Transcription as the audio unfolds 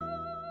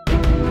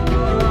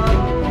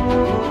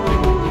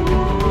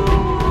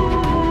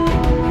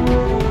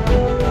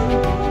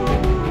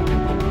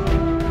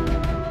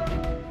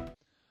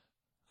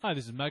Hi,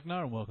 this is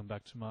Magnar and welcome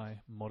back to my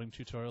modding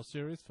tutorial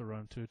series for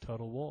Rome 2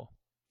 Total War.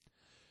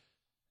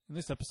 In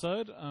this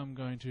episode I'm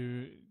going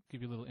to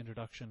give you a little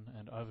introduction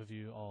and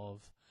overview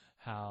of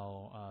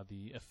how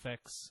the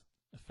effects,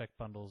 effect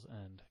bundles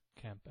and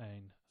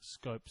campaign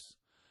scopes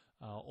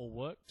all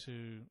work,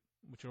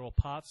 which are all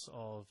parts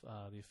of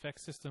the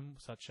effect system,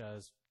 such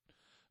as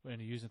we're going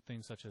to use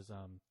things such as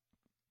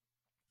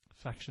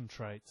faction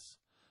traits,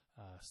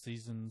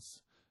 seasons,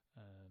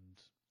 and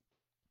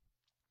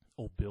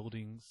all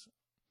buildings,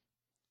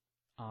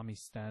 army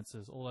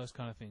stances, all those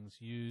kind of things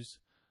use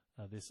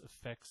this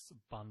effects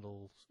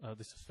bundles,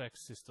 this effects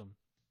system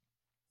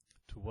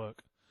to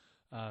work.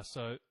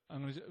 So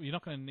you're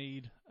not going to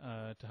need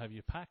to have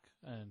your pack,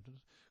 and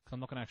cause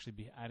I'm not going to actually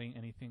be adding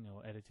anything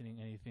or editing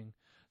anything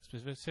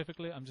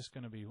specifically. I'm just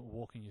going to be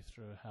walking you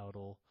through how it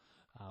all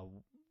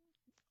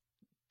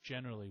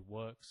generally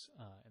works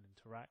and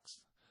interacts.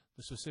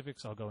 The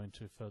specifics I'll go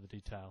into further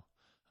detail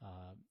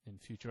in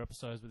future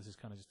episodes, but this is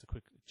kind of just a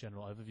quick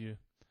general overview.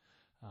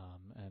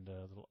 And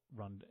a little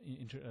run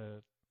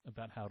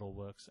about how it all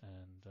works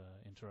and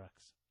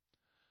interacts.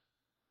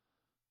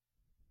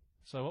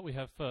 So what we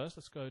have first,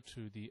 let's go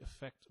to the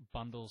effect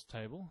bundles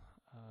table,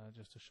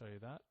 just to show you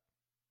that.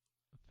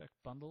 Effect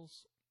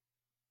bundles.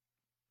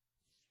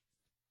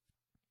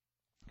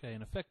 Okay,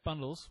 in effect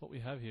bundles, what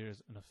we have here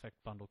is an effect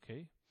bundle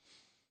key,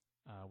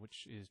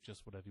 which is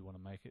just whatever you want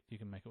to make it. You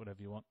can make it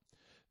whatever you want.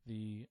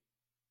 The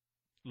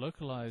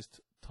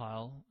localized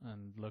tile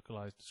and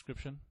localized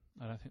description,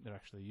 I don't think they're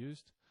actually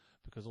used,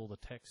 because all the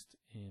text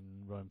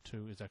in Rome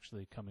 2 is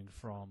actually coming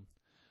from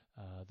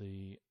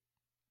a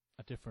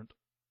different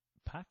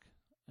pack,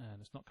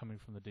 and it's not coming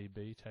from the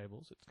DB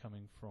tables. It's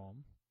coming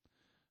from,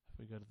 if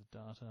we go to the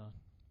data,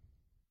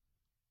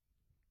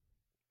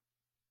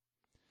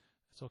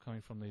 it's all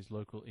coming from these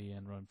local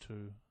EN Rome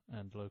 2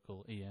 and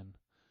local EN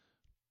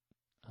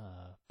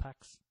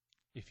packs.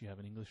 If you have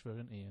an English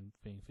version, EN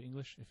being for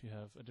English. If you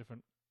have a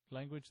different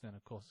language, then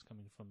of course it's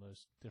coming from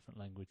those different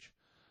language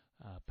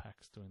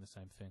packs doing the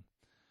same thing.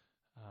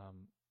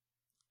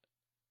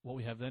 What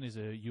we have then is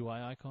a UI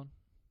icon,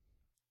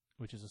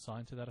 which is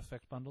assigned to that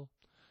effect bundle.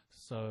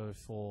 So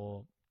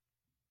for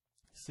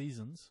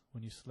seasons,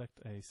 when you select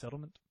a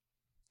settlement,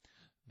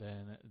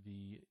 then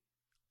the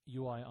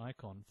UI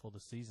icon for the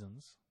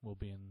seasons will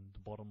be in the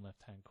bottom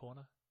left-hand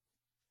corner.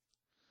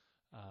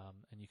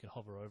 And you can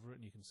hover over it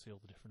and you can see all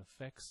the different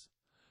effects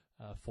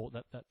for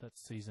that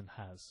season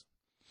has.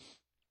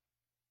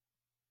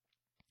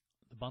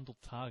 The bundle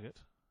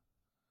target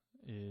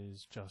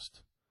is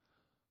just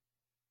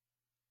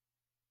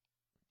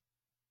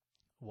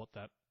what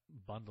that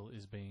bundle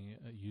is being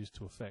used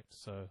to affect.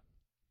 So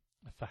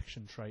a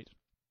faction trait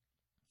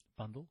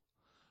bundle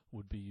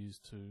would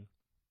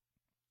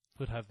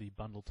have the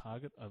bundle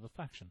target of a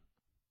faction.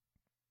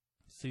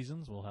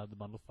 Seasons will have the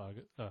bundle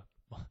target of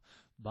a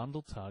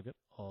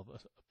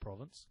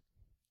province.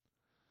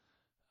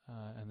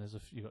 And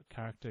you've got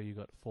character, you've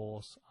got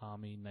force,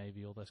 army,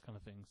 navy, all those kind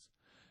of things.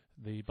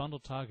 The bundle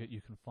target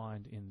you can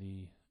find in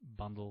the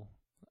bundle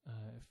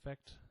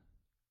effect.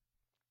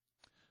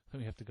 Then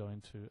we have to go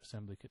into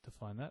assembly kit to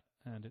find that,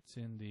 and it's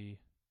in the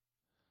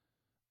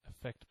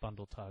effect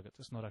bundle targets.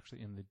 It's not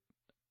actually in the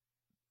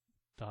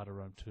Data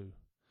Rome 2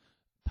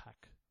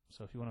 pack.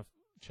 So if you want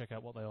to check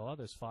out what they all are,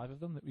 there's 5 of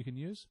them that we can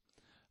use.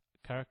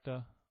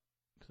 Character,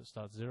 because it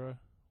starts 0,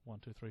 1,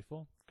 2, 3,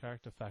 4.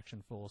 Character,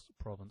 faction, force,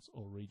 province,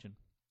 or region.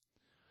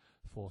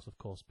 Force, of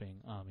course,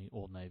 being army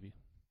or navy.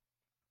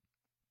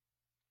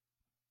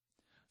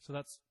 So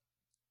that's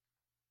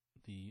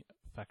the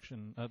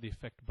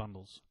effect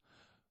bundles.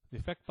 The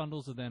effect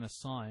bundles are then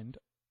assigned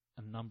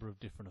a number of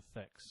different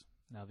effects.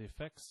 Now the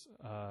effects,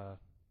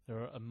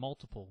 there are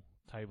multiple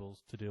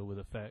tables to deal with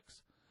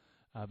effects,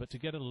 but to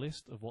get a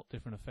list of what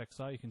different effects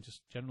are, you can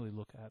just generally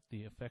look at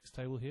the effects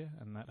table here,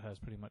 and that has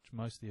pretty much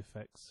most of the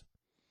effects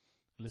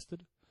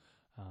listed.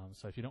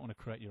 So if you don't want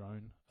to create your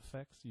own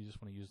effects, you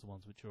just want to use the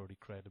ones which are already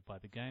created by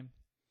the game,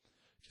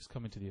 just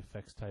come into the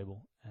effects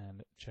table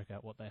and check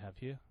out what they have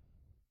here.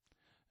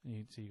 And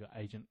you can see you've got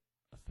agent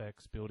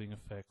effects, building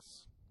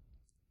effects.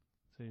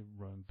 See,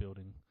 Rome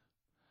building.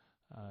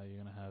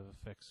 You're going to have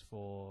effects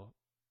for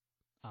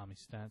army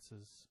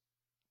stances,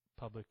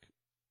 public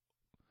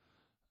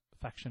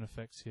faction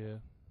effects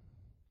here,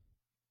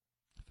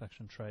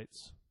 faction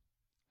traits,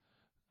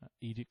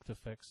 edict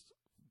effects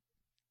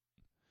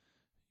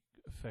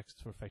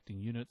for affecting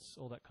units,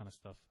 all that kind of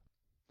stuff.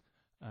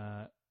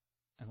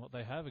 And what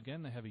they have,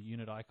 again, they have a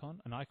unit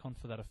icon, an icon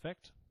for that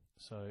effect.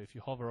 So if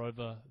you hover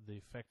over the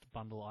effect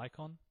bundle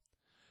icon,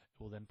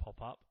 it will then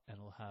pop up and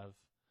it'll have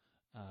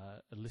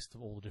a list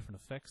of all the different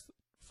effects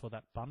for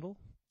that bundle,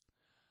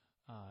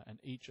 and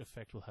each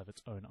effect will have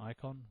its own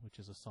icon, which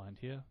is assigned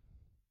here.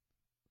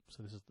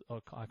 So this is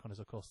the icon is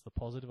of course the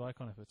positive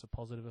icon if it's a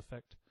positive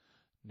effect,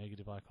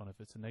 negative icon if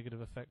it's a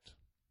negative effect.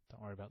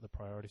 Don't worry about the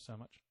priority so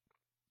much.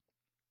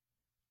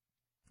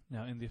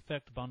 Now in the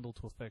effect bundle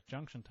to effect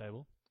junction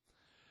table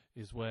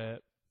is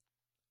where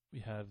we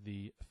have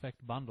the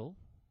effect bundle,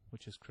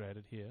 which is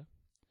created here,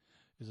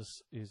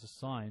 is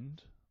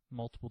assigned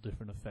multiple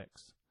different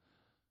effects.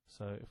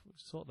 So if we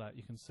sort that,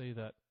 you can see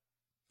that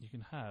you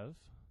can have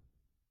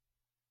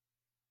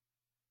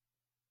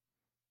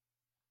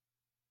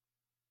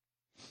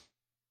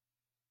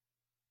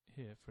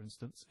here, for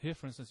instance,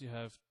 you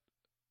have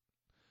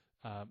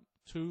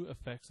two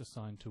effects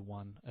assigned to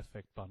one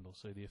effect bundle.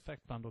 So the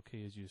effect bundle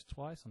key is used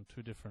twice on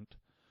two different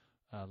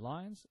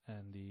lines,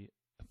 and the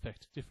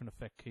different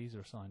effect keys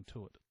are assigned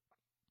to it.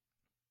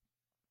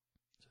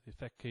 So the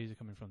effect keys are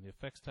coming from the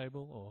effects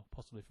table, or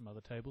possibly from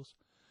other tables.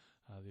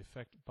 The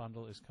effect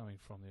bundle is coming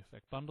from the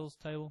effect bundles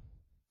table.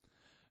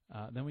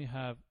 Then we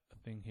have a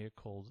thing here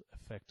called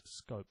effect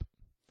scope.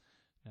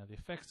 Now the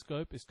effect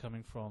scope is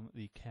coming from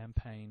the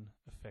campaign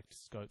effect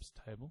scopes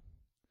table.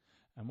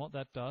 And what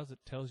that does,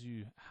 it tells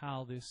you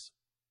how this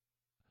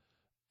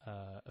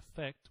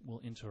effect will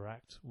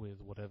interact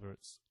with whatever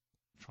it's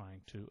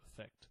trying to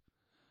affect.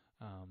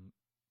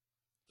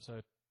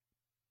 So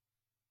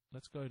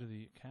let's go to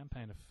the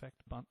campaign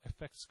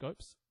effect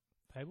scopes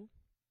table.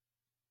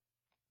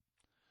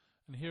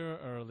 And here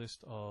are a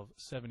list of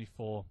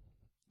 74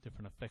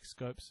 different effect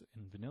scopes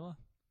in vanilla.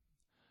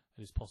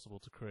 It is possible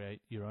to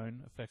create your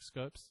own effect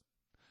scopes,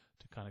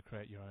 to kind of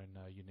create your own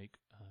unique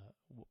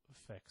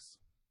effects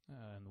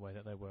and the way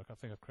that they work. I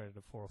think I've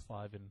created 4 or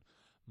 5 in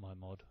my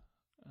mod,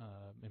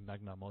 in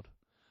Magnar Mod,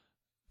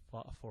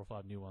 4 or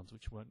 5 new ones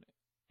which weren't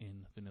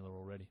in vanilla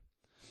already.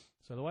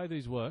 So the way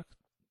these work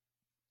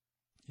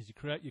is you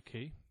create your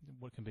key.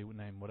 What can be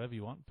named whatever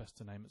you want. Best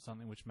to name it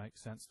something which makes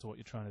sense to what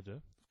you're trying to do,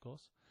 of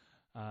course.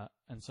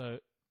 And so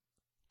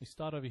we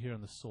start over here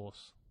on the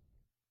source.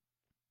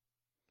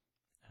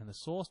 And the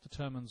source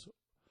determines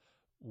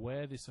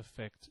where this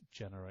effect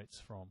generates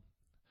from.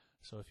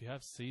 So if you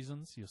have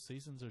seasons, your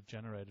seasons are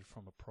generated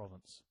from a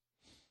province.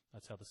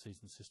 That's how the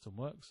season system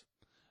works.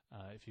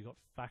 If you've got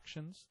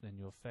factions, then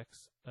your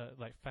effects,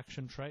 like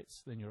faction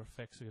traits, then your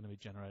effects are going to be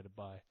generated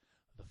by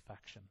the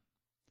faction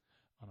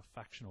on a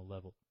factional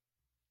level.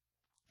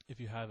 If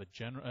you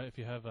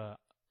have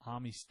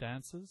army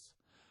stances,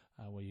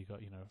 where you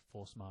got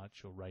force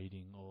march or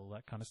raiding or all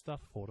that kind of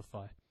stuff,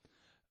 fortify,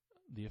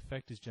 the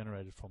effect is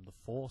generated from the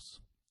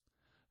force.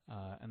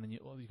 And then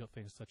you've got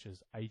things such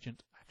as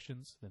agent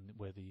actions, then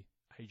where the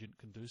agent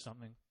can do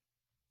something,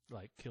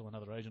 like kill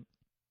another agent.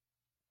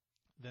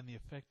 Then the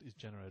effect is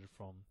generated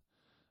from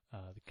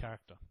the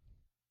character.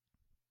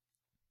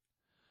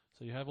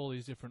 So you have all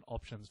these different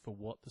options for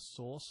what the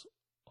source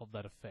of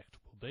that effect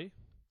will be.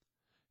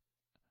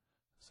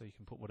 So you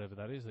can put whatever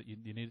that is that you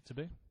need it to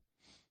be.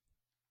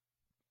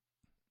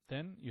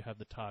 Then you have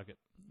the target.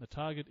 The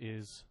target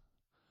is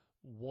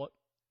what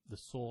the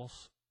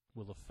source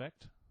will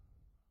affect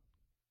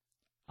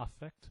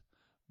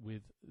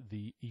with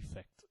the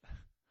effect.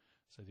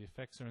 So the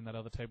effects are in that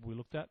other table we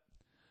looked at.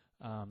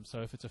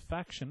 So if it's a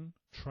faction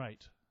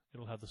trait,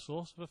 it'll have the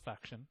source of a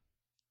faction,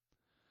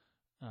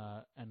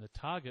 and the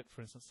target,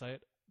 for instance, say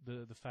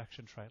the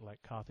faction trait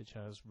like Carthage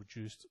has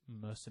reduced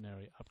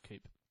mercenary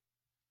upkeep.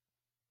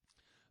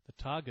 The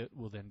target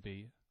will then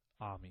be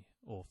army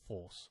or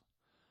force,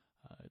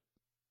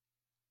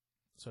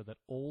 so that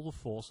all the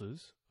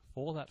forces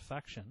for that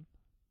faction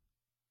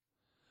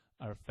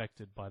are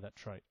affected by that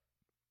trait.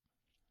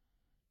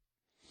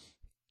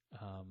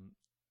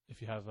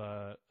 If you have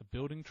a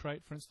building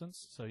trait, for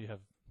instance, so you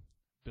have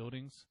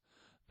buildings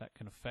that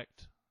can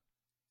affect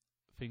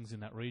things in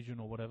that region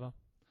or whatever,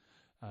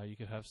 you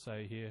could have,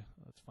 say here,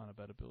 let's find a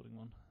better building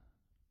one.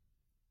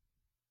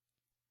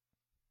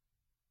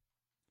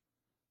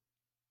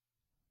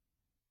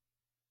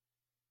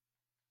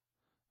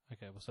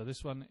 Okay, well, so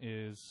this one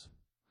is,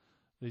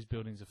 these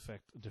buildings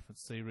affect a different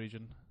sea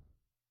region.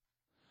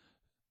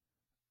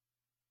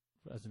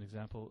 As an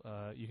example,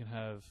 you can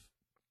have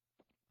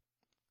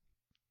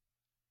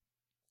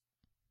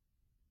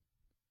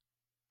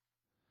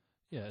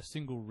a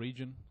single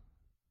region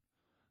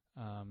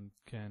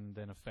can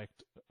then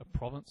affect a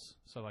province,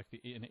 so like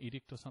an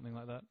edict or something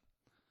like that.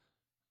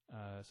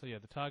 So yeah,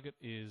 the target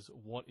is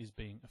what is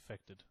being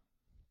affected.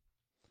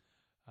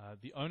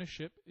 The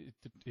ownership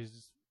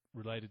is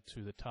related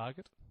to the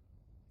target.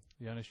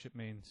 The ownership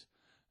means,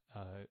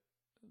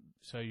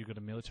 so you've got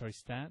a military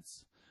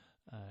stance,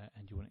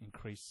 and you want to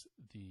increase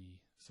the,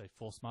 say,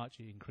 force march,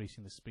 you're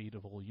increasing the speed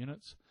of all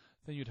units.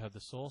 Then you'd have the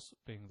source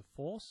being the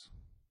force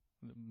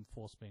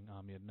being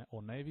army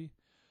or navy.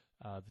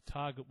 The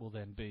target will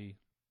then be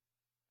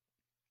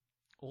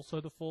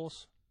also the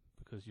force,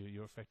 because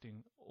you're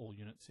affecting all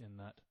units in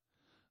that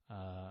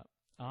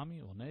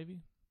army or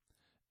navy,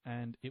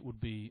 and it would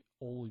be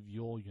all of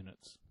your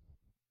units.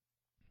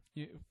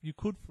 You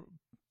could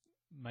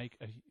make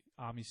an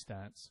army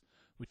stance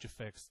which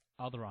affects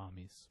other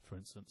armies, for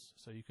instance.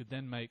 So you could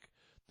then make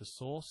the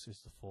source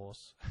is the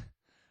force,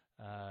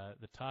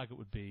 the target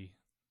would be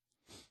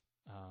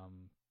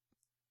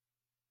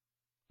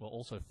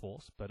also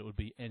force, but it would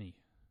be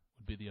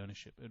would be the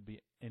ownership. It would be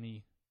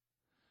any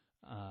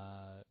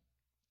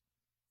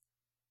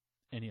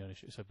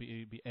ownership. So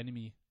it'd be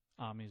enemy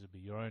armies, it'd be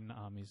your own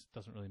armies,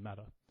 doesn't really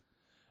matter.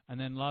 And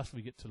then lastly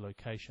we get to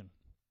location,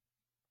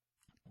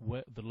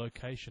 where the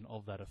location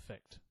of that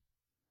effect.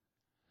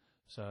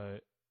 So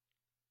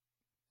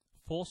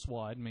force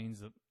wide means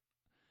that,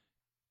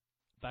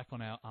 back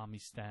on our army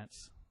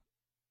stance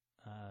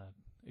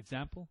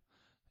example,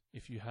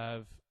 if you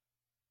have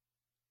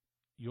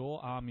your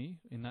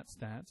army in that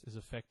stance is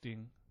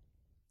affecting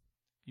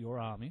your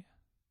army,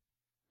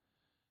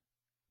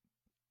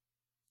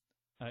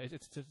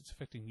 it's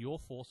affecting your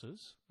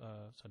forces,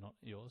 so not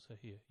yours, so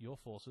here, your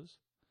forces,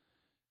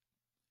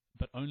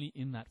 but only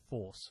in that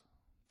force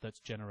that's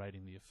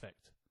generating the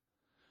effect.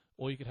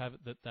 Or you could have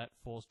it that that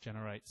force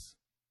generates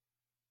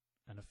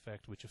an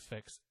effect which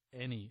affects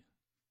any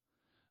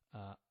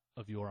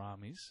of your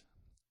armies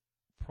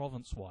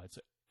province-wide.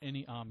 So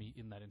any army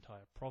in that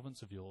entire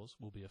province of yours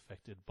will be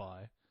affected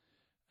by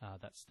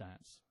that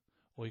stance.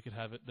 Or you could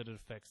have it that it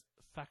affects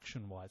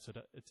faction-wide, so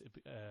that it's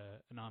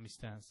an army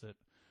stance that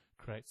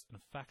creates a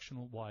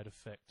factional-wide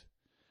effect,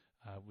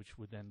 which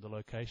would then, the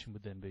location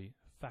would then be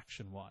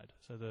faction-wide.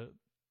 So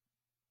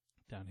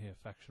down here,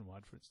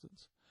 faction-wide, for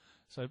instance.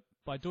 So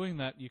by doing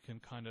that, you can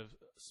kind of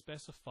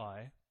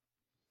specify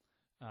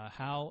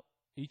how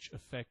each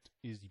effect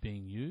is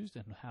being used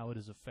and how it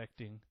is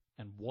affecting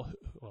and what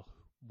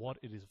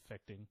it is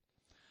affecting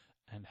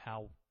and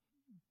how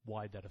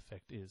wide that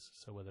effect is.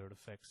 So whether it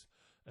affects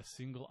a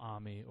single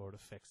army or it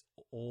affects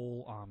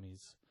all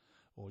armies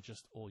or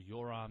just all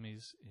your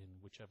armies in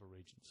whichever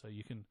region. So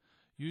you can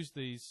use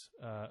these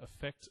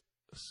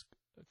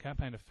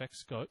campaign effect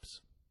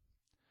scopes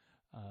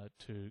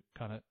to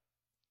kind of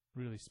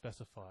really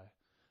specify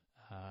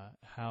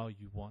how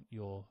you want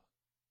your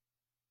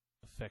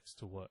effects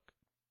to work.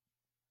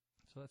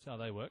 So that's how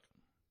they work.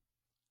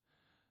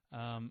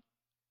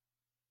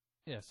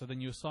 So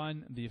then you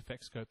assign the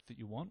effect scope that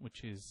you want,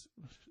 which is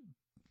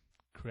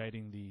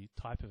creating the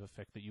type of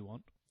effect that you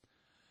want.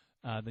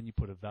 Then you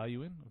put a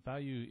value in. A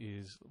value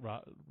is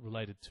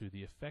related to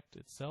the effect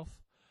itself.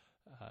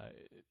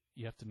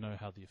 You have to know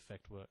how the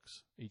effect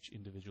works, each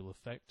individual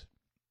effect,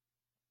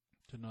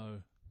 to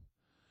know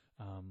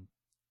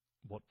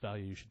what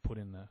value you should put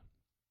in there.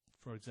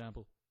 For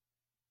example,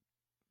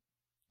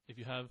 if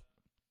you can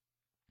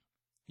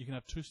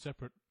have two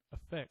separate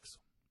effects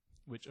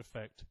which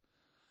affect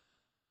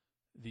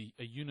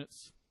a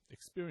unit's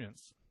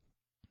experience,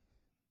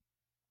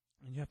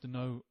 and you have to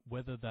know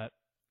whether that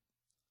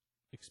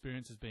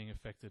experience is being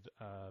affected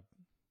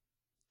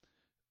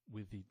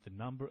with the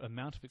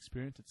amount of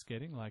experience it's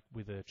getting, like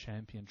with a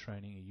champion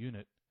training a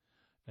unit.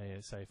 They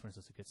say, for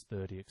instance, it gets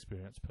 30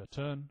 experience per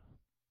turn,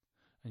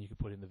 and you can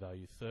put in the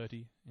value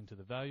 30 into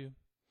the value.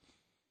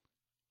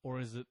 Or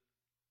is it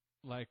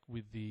like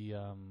with the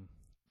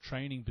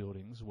training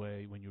buildings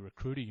where when you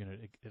recruit a unit,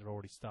 it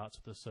already starts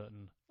with a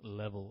certain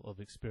level of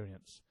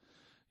experience?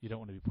 You don't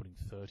want to be putting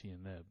 30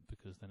 in there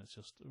because then it's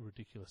just a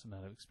ridiculous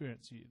amount of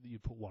experience. You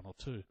put 1 or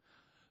 2.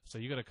 So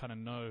you've got to kind of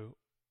know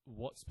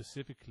what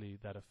specifically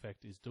that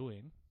effect is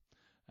doing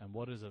and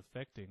what is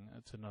affecting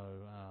to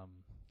know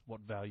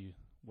what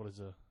is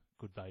a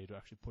good value to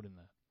actually put in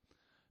there.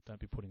 Don't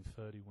be putting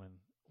 30 when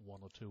 1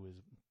 or 2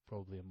 is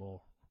probably a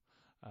more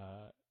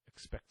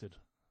expected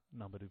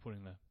number to be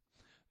putting there.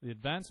 The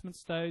advancement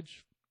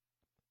stage,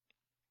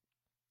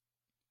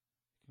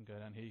 you can go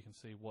down here, you can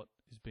see what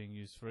is being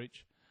used for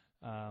each.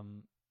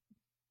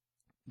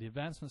 The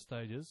advancement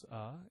stages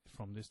are,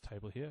 from this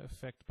table here,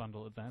 effect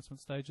bundle advancement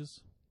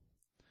stages.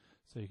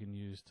 So you can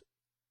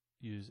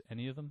use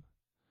any of them.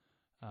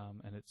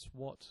 And it's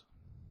not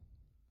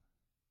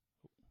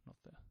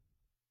there.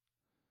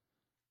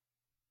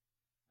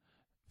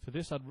 For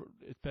this,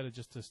 it's better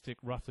just to stick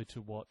roughly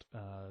to what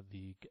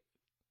the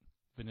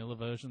vanilla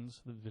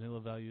versions, the vanilla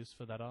values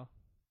for that are.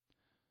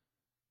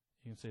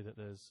 You can see that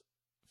there's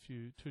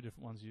two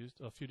different ones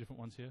used, or a few different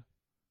ones here.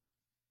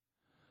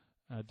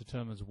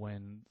 Determines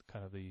when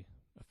kind of the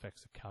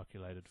effects are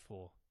calculated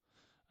for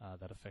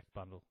that effect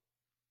bundle.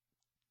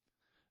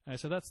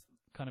 So that's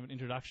kind of an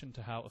introduction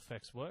to how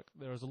effects work.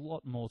 There is a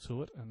lot more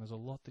to it, and there's a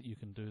lot that you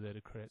can do there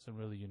to create some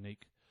really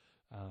unique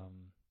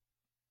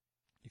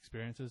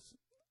experiences.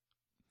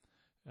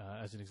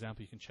 As an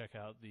example, you can check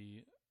out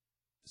the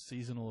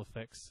seasonal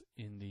effects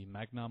in the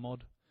Magnar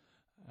Mod.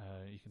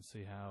 You can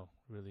see how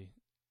really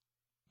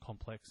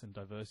complex and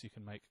diverse you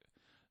can make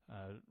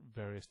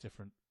various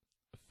different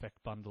effect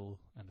bundle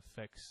and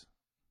effects,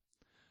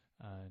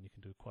 and you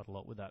can do quite a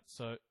lot with that.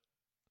 So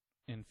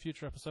in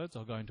future episodes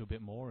I'll go into a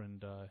bit more,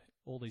 and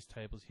all these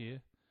tables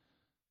here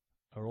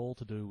are all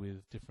to do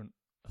with different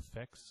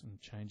effects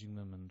and changing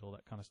them and all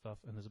that kind of stuff,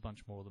 and there's a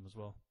bunch more of them as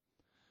well.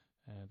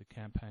 The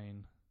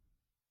campaign,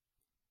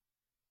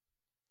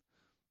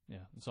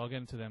 so I'll get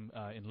into them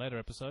in later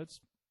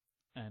episodes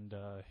and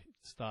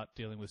start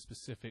dealing with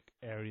specific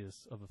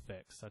areas of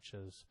effects, such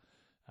as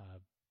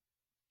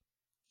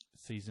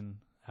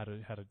season, how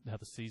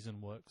the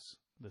season works,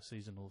 the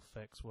seasonal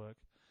effects work,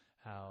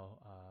 how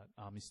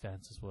army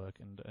stances work,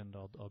 and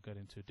I'll get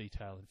into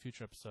detail in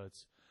future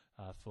episodes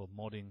for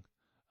modding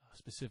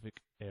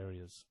specific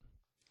areas.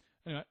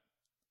 Anyway,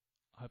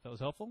 I hope that was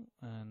helpful,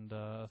 and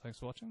thanks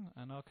for watching,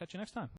 and I'll catch you next time.